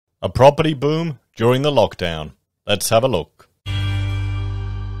A property boom during the lockdown. Let's have a look.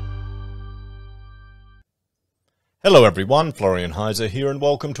 Hello everyone, Florian.Heise here and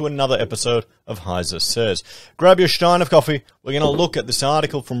welcome to another episode of HeiseSays. Grab your stein of coffee. We're going to look at this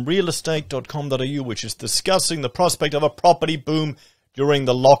article from realestate.com.au which is discussing the prospect of a property boom during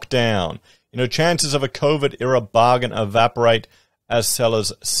the lockdown. You know, chances of a COVID-era bargain evaporate as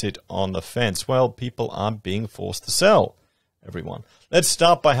sellers sit on the fence. Well, people are being forced to sell, everyone. Let's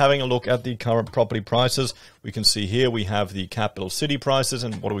start by having a look at the current property prices. We can see here we have the capital city prices,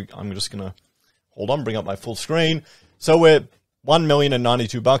 and I'm just going to bring up my full screen. So we're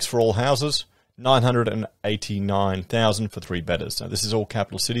 $1,092,000 for all houses, $989,000 for 3-bedders. Now this is all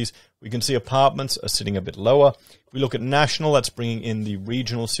capital cities. We can see apartments are sitting a bit lower. If we look at national, that's bringing in the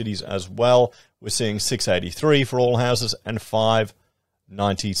regional cities as well. We're seeing $683 for all houses and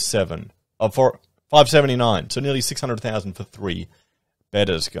 $597 for $579. So nearly $600,000 for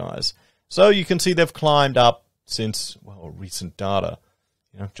 3-bedders, guys. So you can see they've climbed up since, well, recent data.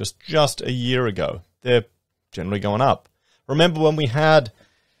 You know, just a year ago, they're generally going up. Remember when we had,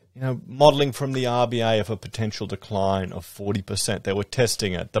 you know, modeling from the RBA of a potential decline of 40%. They were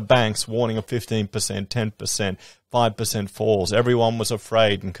testing it. The banks warning of 15%, 10%, 5% falls. Everyone was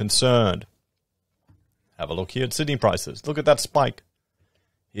afraid and concerned. Have a look here at Sydney prices. Look at that spike.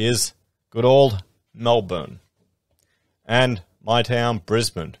 Here's good old Melbourne. And my town,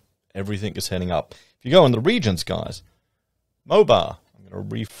 Brisbane. Everything is heading up. If you go in the regions, guys, Mobar. I'm going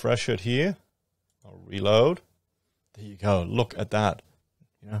to refresh it here. I'll reload. There you go. Look at that.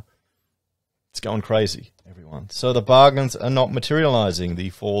 You know, it's going crazy, everyone. So the bargains are not materializing.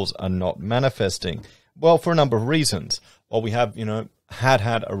 The falls are not manifesting. Well, for a number of reasons. While we have, you know,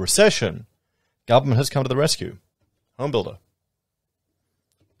 had a recession, government has come to the rescue. Home builder.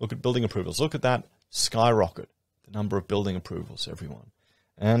 Look at building approvals. Look at that skyrocket. The number of building approvals, everyone.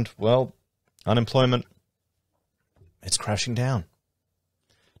 And, well, unemployment, it's crashing down.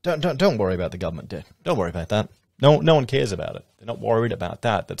 Don't worry about the government debt. Don't worry about that. No one cares about it. They're not worried about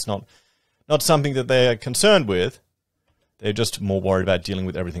that. That's not something that they're concerned with. They're just more worried about dealing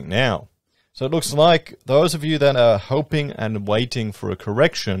with everything now. So it looks like those of you that are hoping and waiting for a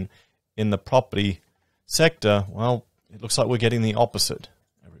correction in the property sector, well, it looks like we're getting the opposite,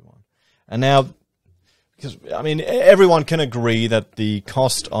 everyone. And now, because, I mean, everyone can agree that the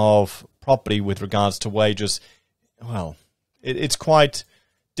cost of property with regards to wages, well, it's quite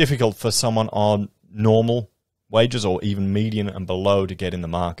difficult for someone on normal wages or even median and below to get in the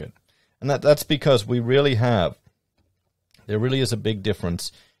market. And that's because there really is a big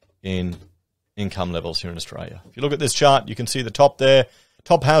difference in income levels here in Australia. If you look at this chart, you can see the top there.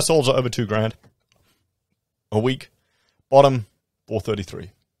 Top households are over $2,000 a week. Bottom, $433.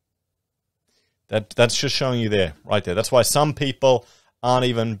 That's just showing you there, right there. That's why some people aren't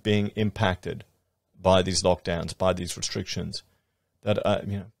even being impacted by these lockdowns, by these restrictions. That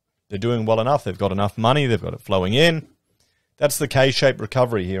you know, they're doing well enough. They've got enough money. They've got it flowing in. That's the K-shaped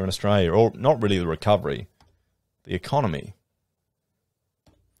recovery here in Australia, or not really the recovery, the economy.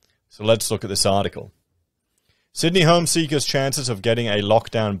 So let's look at this article. Sydney home seekers' chances of getting a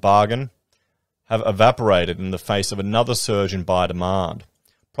lockdown bargain have evaporated in the face of another surge in buyer demand.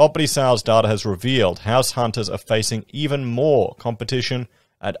 Property sales data has revealed house hunters are facing even more competition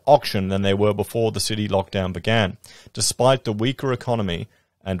at auction than they were before the city lockdown began, despite the weaker economy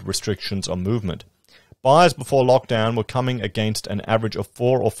and restrictions on movement. Buyers before lockdown were coming against an average of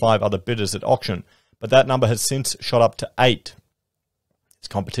 4 or 5 other bidders at auction, but that number has since shot up to 8. It's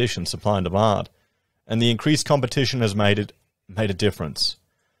competition, supply and demand, and the increased competition has made a difference.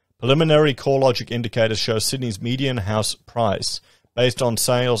 Preliminary CoreLogic indicators show Sydney's median house price, based on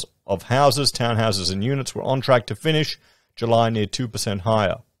sales of houses, townhouses and units, were on track to finish July near 2%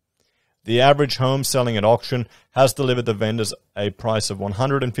 higher. The average home selling at auction has delivered the vendors a price of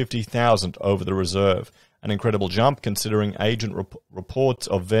 $150,000 over the reserve, an incredible jump considering agent reports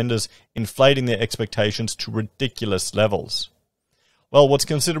of vendors inflating their expectations to ridiculous levels. Well, what's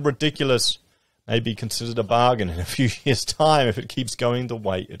considered ridiculous may be considered a bargain in a few years' time if it keeps going the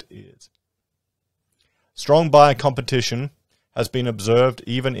way it is. Strong buyer competition has been observed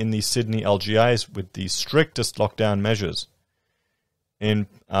even in the Sydney LGAs with the strictest lockdown measures. In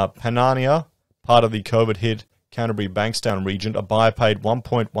Panania, part of the COVID-hit Canterbury Bankstown region, a buyer paid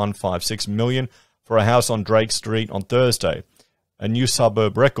 $1.156 million for a house on Drake Street on Thursday, a new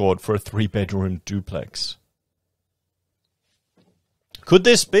suburb record for a 3-bedroom duplex. Could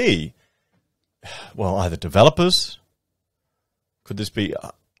this be, well, either developers? Could this be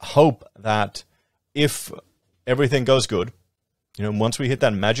hope that if everything goes good, You know, once we hit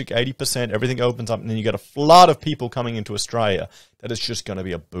that magic 80%, everything opens up, and then you get a flood of people coming into Australia, that it's just going to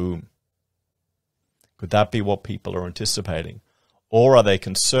be a boom. Could that be what people are anticipating? Or are they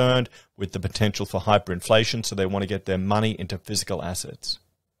concerned with the potential for hyperinflation, so they want to get their money into physical assets?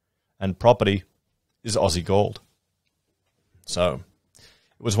 And property is Aussie gold. So,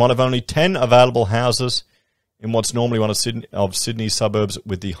 it was one of only 10 available houses in what's normally one of Sydney's suburbs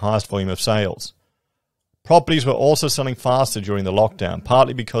with the highest volume of sales. Properties were also selling faster during the lockdown,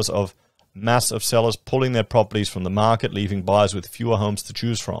 partly because of mass of sellers pulling their properties from the market, leaving buyers with fewer homes to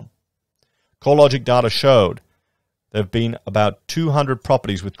choose from. CoreLogic data showed there have been about 200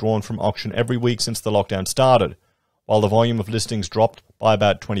 properties withdrawn from auction every week since the lockdown started, while the volume of listings dropped by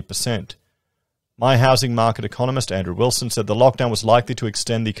about 20%. My housing market economist, Andrew Wilson, said the lockdown was likely to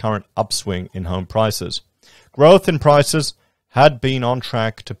extend the current upswing in home prices. Growth in prices had been on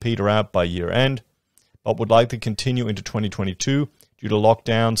track to peter out by year end, but would likely continue into 2022 due to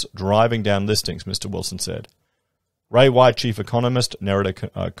lockdowns driving down listings, Mr. Wilson said. Ray White, chief economist, Nerida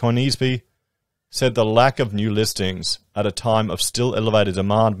Conisby, said the lack of new listings at a time of still elevated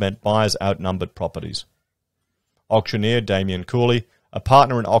demand meant buyers outnumbered properties. Auctioneer Damien Cooley, a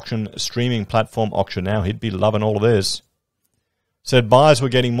partner in auction streaming platform Auction Now, he'd be loving all of this, said buyers were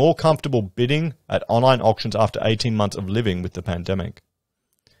getting more comfortable bidding at online auctions after 18 months of living with the pandemic.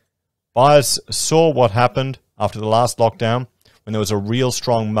 Buyers saw what happened after the last lockdown when there was a real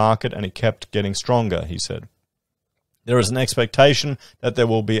strong market, and it kept getting stronger, he said. There is an expectation that there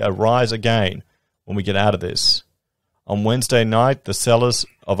will be a rise again when we get out of this. On Wednesday night, the sellers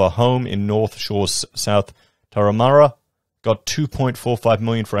of a home in North Shore's South Turramurra got $2.45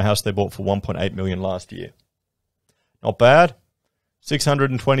 million for a house they bought for $1.8 million last year. Not bad.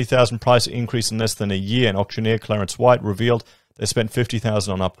 $620,000 price increase in less than a year, and auctioneer Clarence White revealed they spent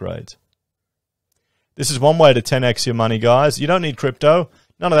 $50,000 on upgrades. This is one way to 10x your money, guys. You don't need crypto.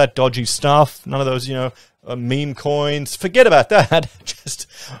 None of that dodgy stuff. None of those, meme coins. Forget about that. Just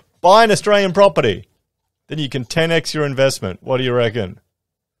buy an Australian property. Then you can 10x your investment. What do you reckon?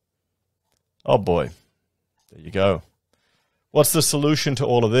 Oh, boy. There you go. What's the solution to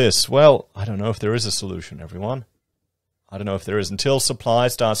all of this? Well, I don't know if there is a solution, everyone. I don't know if there is. Until supply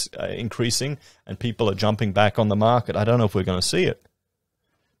starts increasing and people are jumping back on the market, I don't know if we're going to see it.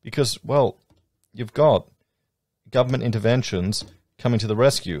 Because, well, you've got government interventions coming to the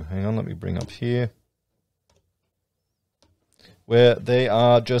rescue. Hang on, let me bring up here. Where they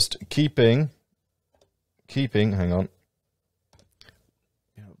are just keeping, hang on.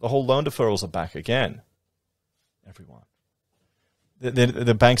 The whole loan deferrals are back again. Everyone.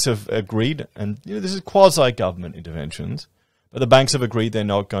 The banks have agreed, and this is quasi-government interventions, but the banks have agreed they're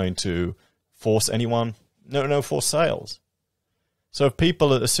not going to force anyone, no forced sales. So if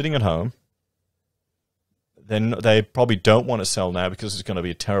people are sitting at home, then they probably don't want to sell now because it's going to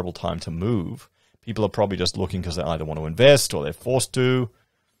be a terrible time to move. People are probably just looking because they either want to invest or they're forced to.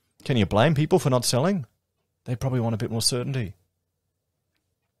 Can you blame people for not selling? They probably want a bit more certainty.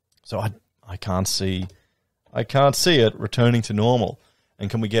 So I can't see it returning to normal. And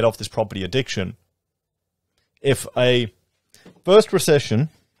can we get off this property addiction? If a first recession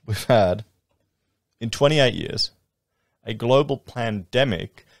we've had in 28 years, a global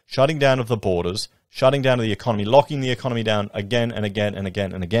pandemic, shutting down of the borders, shutting down of the economy, locking the economy down again and again and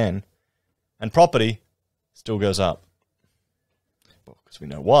again and again, and property still goes up. Well, because we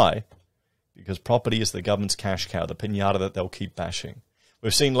know why. Because property is the government's cash cow, the pinata that they'll keep bashing.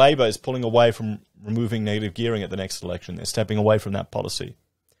 We've seen Labor is pulling away from removing negative gearing at the next election. They're stepping away from that policy.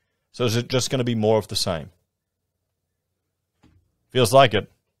 So is it just going to be more of the same? Feels like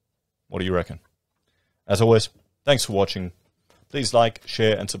it. What do you reckon? As always, thanks for watching. Please like,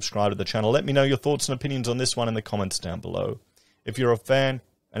 share, and subscribe to the channel. Let me know your thoughts and opinions on this one in the comments down below. If you're a fan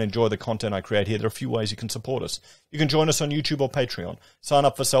and enjoy the content I create here, there are a few ways you can support us. You can join us on YouTube or Patreon. Sign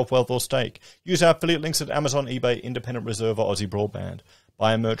up for SelfWealth or Stake. Use our affiliate links at Amazon, eBay, Independent Reserve, or AussieBroadband.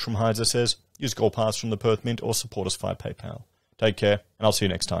 Buy a merch from HeiseSays. Use Gold Pass from the Perth Mint or support us via PayPal. Take care, and I'll see you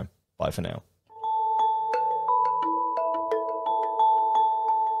next time. Bye for now.